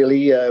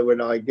really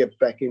when I get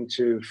back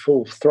into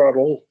full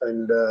throttle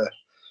and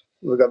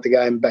we've got the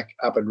game back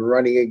up and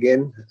running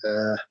again,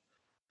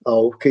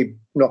 I'll keep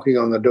knocking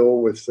on the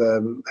door with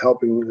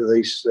helping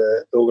these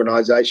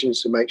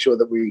organisations to make sure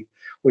that we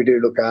do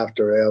look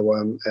after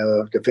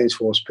our Defence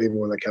Force people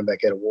when they come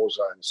back out of war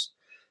zones.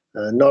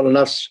 Not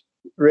enough's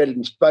read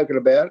and spoken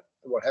about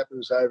what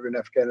happens over in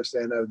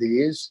Afghanistan over the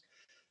years.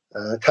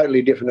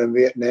 Totally different in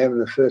Vietnam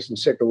and the First and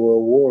Second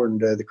World War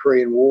and the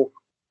Korean War.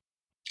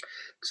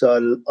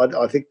 So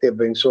I think they've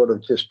been sort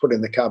of just put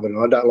in the cupboard,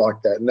 and I don't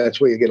like that. And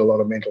that's where you get a lot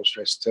of mental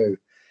stress too.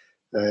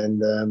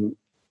 And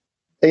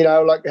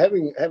like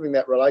having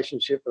that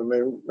relationship. I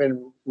mean,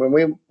 when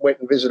we went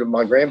and visited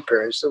my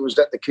grandparents, it was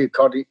at the Kew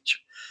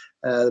Cottage,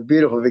 the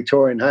beautiful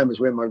Victorian home is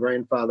where my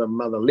grandfather and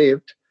mother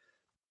lived,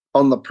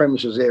 on the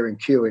premises there in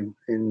Kew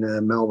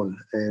in Melbourne.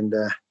 And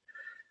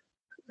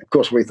of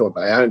course, we thought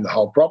they owned the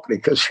whole property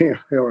because we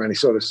were only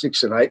sort of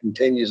 6 and 8 and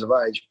 10 years of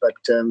age. But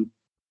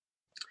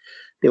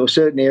there were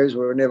certain areas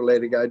we were never allowed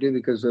to go to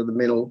because of the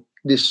mental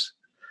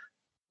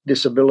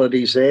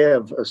disabilities there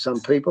of some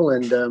people.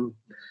 And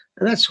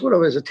that's sort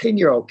of, as a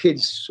 10-year-old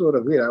kid, sort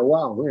of,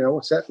 wow,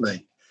 what's that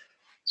mean?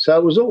 So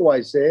it was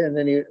always there. And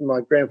then my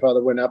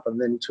grandfather went up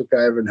and then took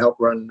over and helped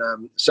run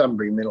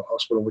Sunbury Mental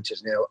Hospital, which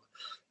is now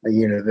a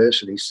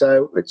university.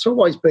 So it's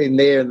always been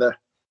there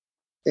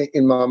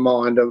in my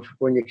mind of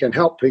when you can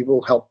help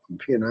people, help them,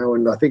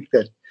 And I think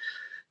that,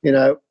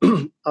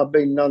 I've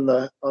been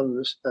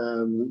on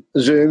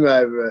Zoom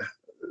over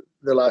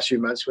the last few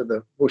months with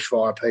the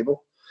bushfire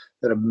people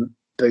that have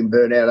been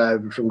burnt out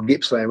over from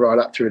Gippsland right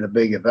up through the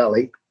Bega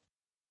Valley.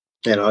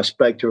 And I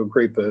spoke to a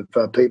group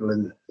of people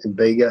in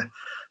Bega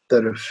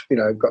that have,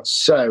 got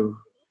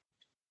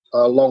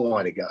a long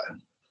way to go.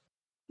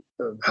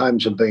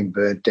 Homes have been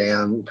burnt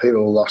down.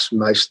 People lost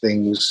most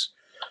things.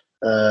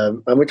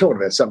 And we're talking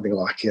about something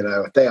like,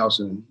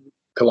 1,000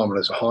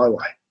 kilometres of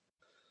highway.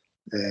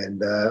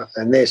 And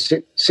they're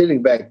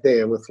sitting back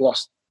there with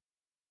lost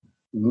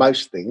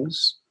most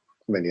things,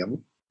 many of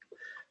them,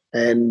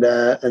 and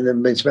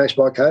then been smashed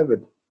by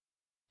COVID.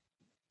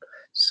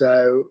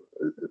 So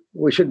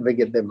we shouldn't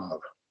forget them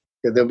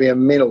either. There'll be a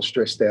mental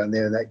stress down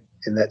there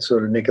in that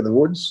sort of neck of the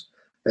woods,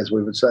 as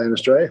we would say in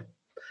Australia.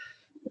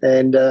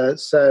 And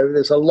so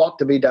there's a lot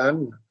to be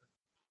done.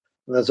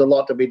 There's a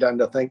lot to be done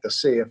to thank the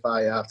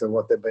CFA after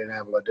what they've been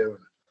able to do in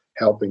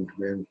helping.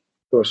 And of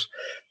course,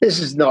 this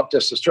is not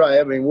just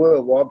Australia. I mean,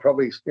 worldwide,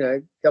 probably,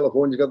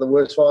 California's got the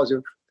worst fires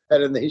they've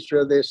had in the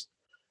history of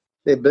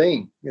their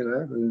being,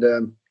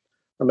 And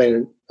I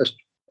mean,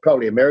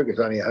 probably America's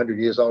only 100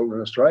 years older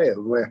than Australia.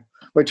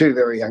 We're two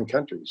very young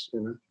countries,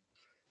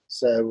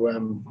 So,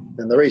 and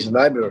the reason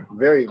they were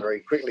very,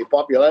 very quickly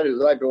populated is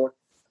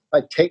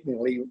they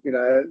technically,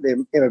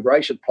 the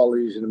immigration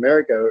policies in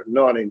America in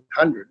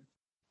 1900,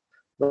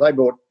 they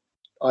brought,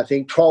 I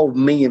think, 12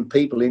 million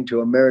people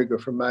into America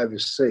from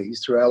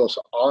overseas through Ellis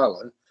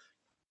Island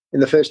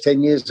in the first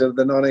 10 years of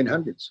the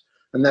 1900s.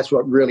 And that's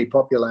what really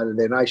populated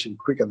their nation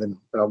quicker than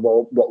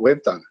what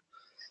we've done.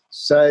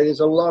 So there's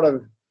a lot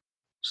of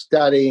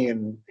study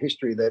and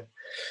history that,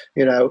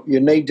 you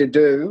need to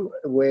do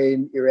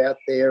when you're out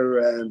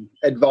there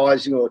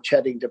advising or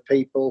chatting to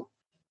people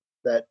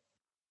that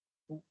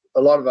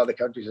a lot of other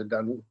countries have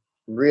done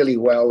really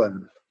well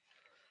and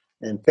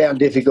found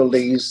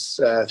difficulties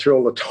through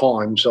all the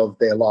times of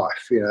their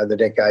life, the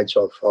decades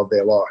of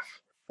their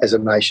life as a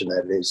nation,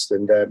 that is.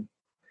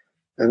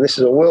 And this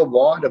is a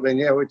worldwide. I mean,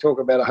 we talk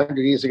about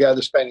 100 years ago,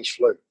 the Spanish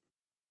flu,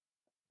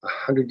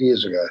 100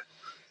 years ago,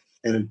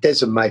 and it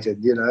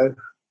decimated,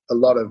 a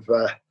lot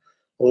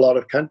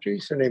of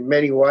countries. And in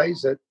many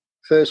ways, that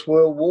First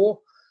World War,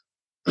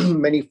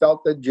 many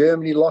felt that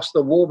Germany lost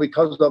the war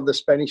because of the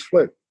Spanish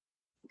flu.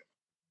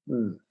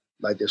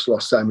 They just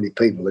lost so many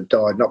people that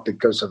died, not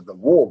because of the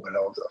war, but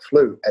of the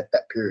flu at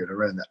that period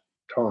around that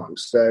time.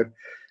 So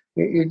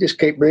you just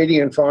keep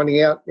reading and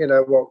finding out,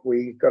 what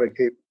we got to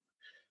keep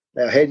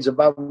our heads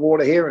above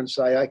water here and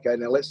say, okay,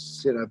 now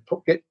let's,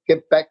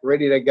 get back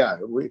ready to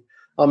go.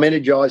 I'm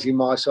energising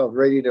myself,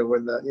 ready to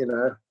when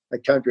the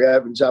country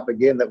opens up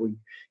again, that we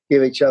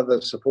give each other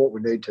the support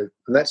we need to.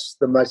 And that's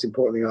the most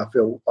important thing I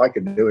feel I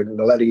can do in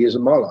the latter years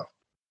of my life.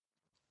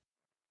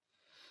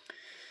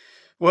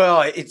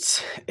 Well,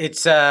 it's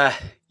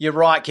you're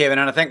right, Kevin,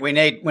 and I think we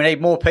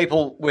need more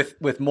people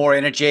with more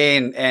energy,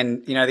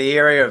 and the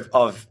area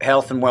of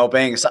health and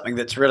well-being is something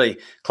that's really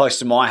close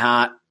to my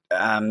heart,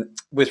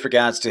 with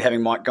regards to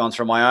having gone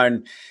through my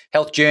own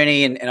health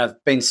journey, and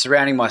I've been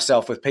surrounding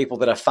myself with people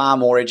that are far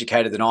more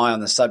educated than I on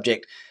the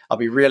subject. I'll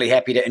be really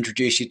happy to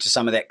introduce you to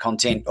some of that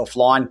content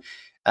offline.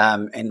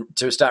 And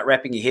to start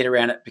wrapping your head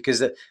around it,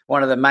 because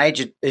one of the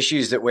major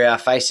issues that we are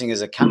facing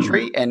as a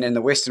country and in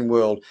the Western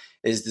world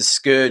is the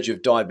scourge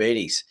of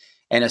diabetes.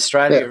 And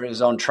Australia is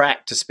on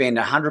track to spend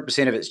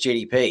 100% of its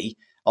GDP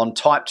on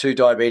type 2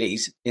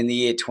 diabetes in the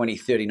year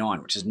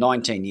 2039, which is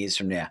 19 years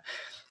from now.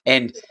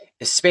 And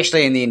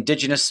especially in the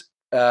Indigenous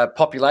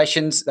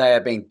populations, they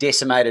are being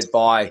decimated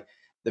by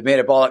the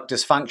metabolic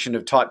dysfunction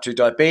of type 2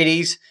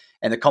 diabetes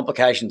and the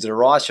complications that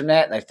arise from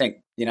that. They think,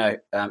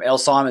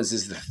 Alzheimer's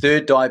is the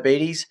third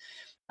diabetes.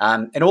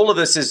 And all of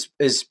this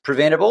is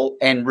preventable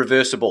and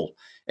reversible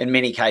in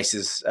many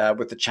cases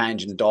with the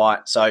change in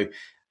diet. So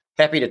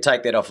happy to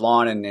take that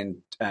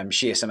offline and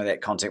share some of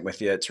that content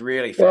with you. It's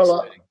really Well,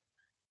 fascinating.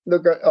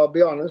 look, I'll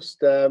be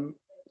honest.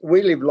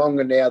 We live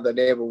longer now than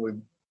ever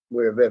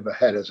we've ever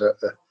had as a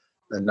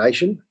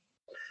nation.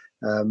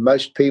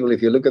 Most people,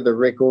 if you look at the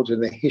records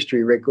and the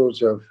history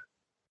records of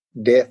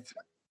death,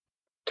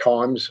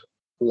 times,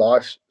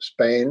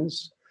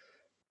 lifespans.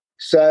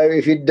 So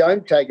if you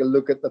don't take a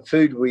look at the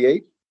food we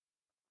eat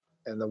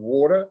and the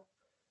water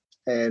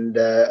and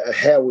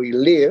how we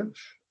live,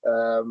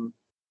 and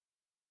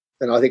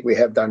I think we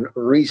have done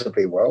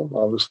reasonably well,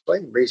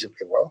 obviously,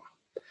 reasonably well,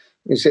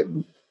 is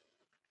that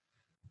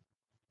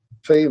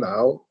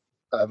female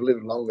have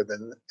lived longer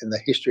than in the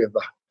history of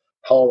the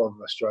whole of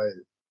Australia.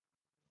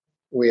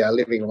 We are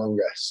living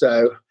longer.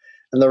 So,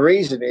 and the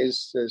reason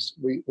is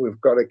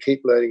we've got to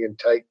keep learning and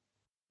take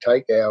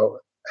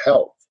our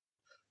health.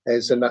 I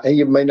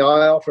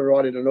often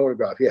write in an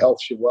autograph, your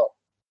health's your wealth.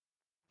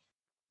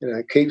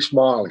 Keep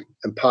smiling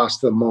and pass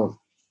them on,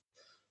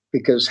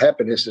 because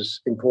happiness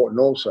is important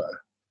also.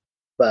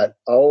 But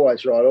I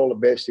always write all the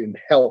best in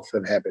health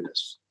and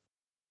happiness.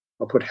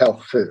 I put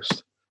health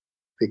first,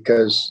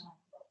 because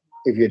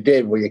if you're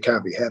dead, well, you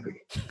can't be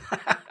happy.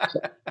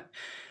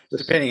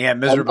 Depending how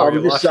miserable I'm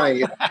your just life.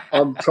 saying,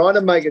 I'm trying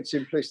to make it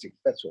simplistic,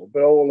 that's all.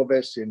 But all the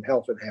best in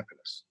health and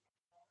happiness.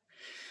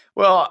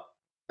 Well,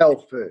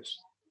 health first.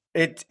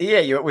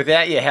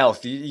 Without your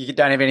health, you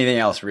don't have anything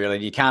else, really.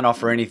 You can't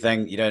offer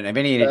anything. You don't have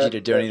any energy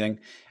to do anything.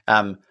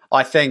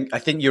 I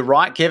think you're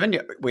right,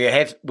 Kevin.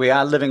 We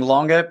are living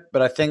longer,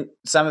 but I think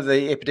some of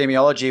the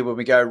epidemiology, when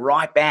we go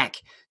right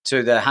back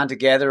to the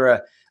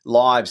hunter-gatherer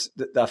lives,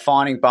 they're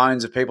finding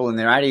bones of people in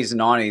their 80s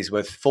and 90s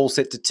with full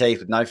sets of teeth,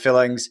 with no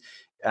fillings,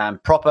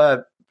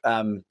 proper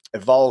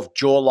evolved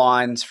jaw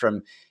lines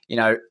from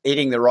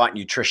eating the right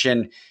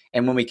nutrition.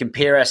 And when we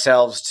compare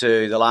ourselves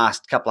to the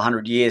last couple of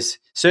 100 years,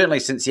 certainly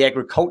since the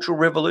agricultural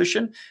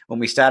revolution, when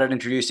we started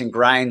introducing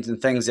grains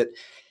and things that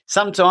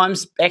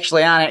sometimes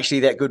actually aren't actually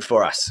that good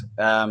for us,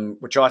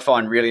 which I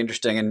find really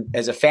interesting. And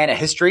as a fan of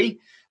history,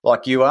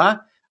 like you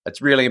are,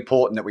 it's really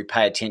important that we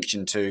pay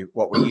attention to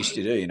what we used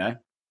to do,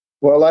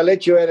 Well, they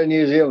let you out of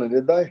New Zealand,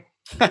 did they?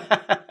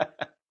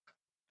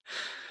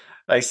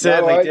 They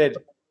certainly did.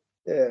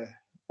 Yeah.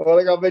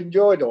 Well, I've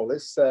enjoyed all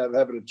this,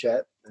 having a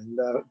chat, and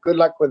good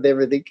luck with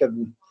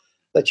everything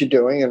that you're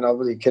doing, and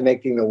obviously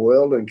connecting the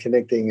world and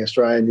connecting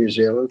Australia and New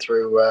Zealand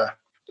through,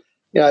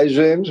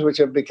 Zooms, which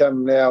have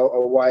become now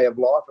a way of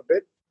life a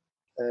bit.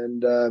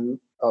 And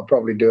I'll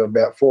probably do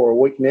about 4 a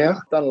week now.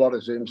 I've done a lot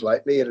of Zooms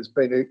lately, and it's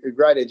been a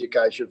great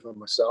education for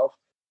myself,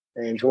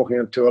 and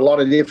talking to a lot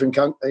of different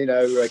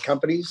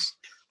companies,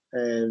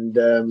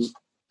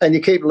 and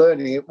you keep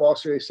learning it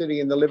whilst you're sitting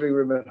in the living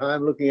room at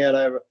home looking out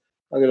over.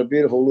 I've got a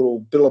beautiful little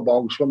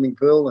Billabong swimming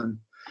pool, and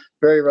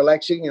very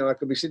relaxing. I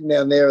could be sitting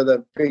down there at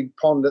the big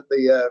pond at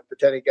the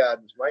Botanic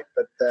Gardens, mate.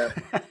 But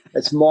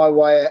it's my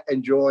way of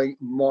enjoying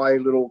my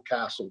little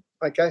castle.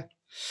 Okay.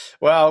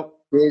 Well,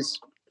 yes.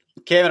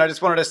 Kevin, I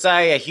just wanted to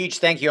say a huge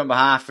thank you on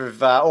behalf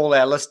of all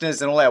our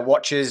listeners and all our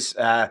watchers.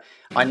 I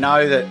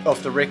know that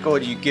off the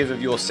record you give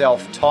of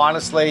yourself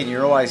tirelessly, and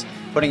you're always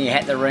putting your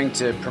hat in the ring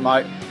to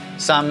promote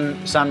some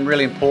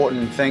really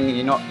important thing, and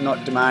you're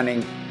not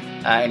demanding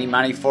any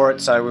money for it.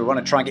 So we want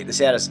to try and get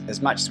this out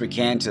as much as we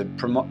can to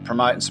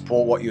promote and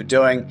support what you're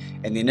doing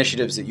and the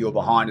initiatives that you're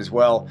behind as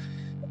well.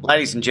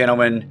 Ladies and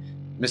gentlemen,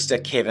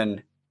 Mr.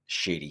 Kevin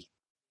Sheedy.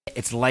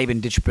 It's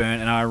Laban Ditchburn,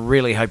 and I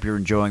really hope you're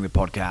enjoying the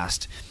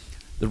podcast.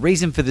 The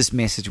reason for this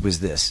message was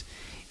this.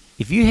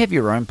 If you have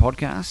your own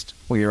podcast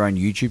or your own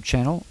YouTube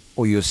channel,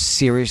 or you're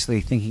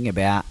seriously thinking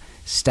about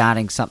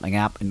starting something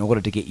up in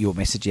order to get your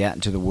message out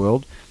into the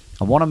world,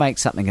 I want to make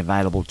something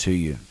available to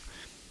you.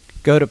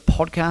 Go to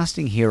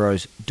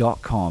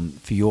podcastingheroes.com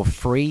for your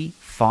free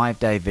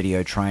 5-day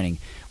video training.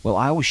 Well,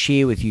 I will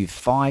share with you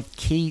 5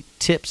 key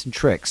tips and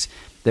tricks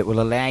that will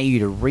allow you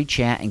to reach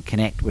out and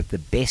connect with the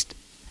best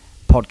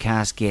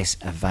podcast guests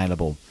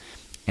available.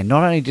 And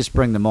not only just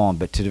bring them on,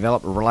 but to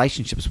develop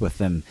relationships with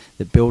them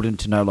that build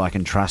into know, like,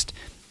 and trust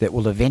that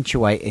will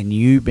eventuate in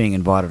you being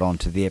invited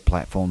onto their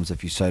platforms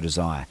if you so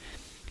desire.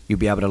 You'll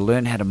be able to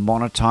learn how to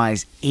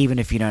monetize even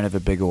if you don't have a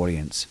big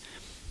audience.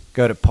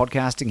 Go to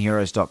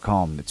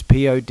podcastingheroes.com. It's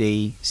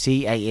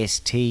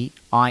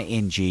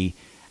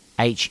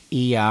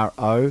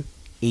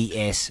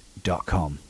podcastingheroes.com.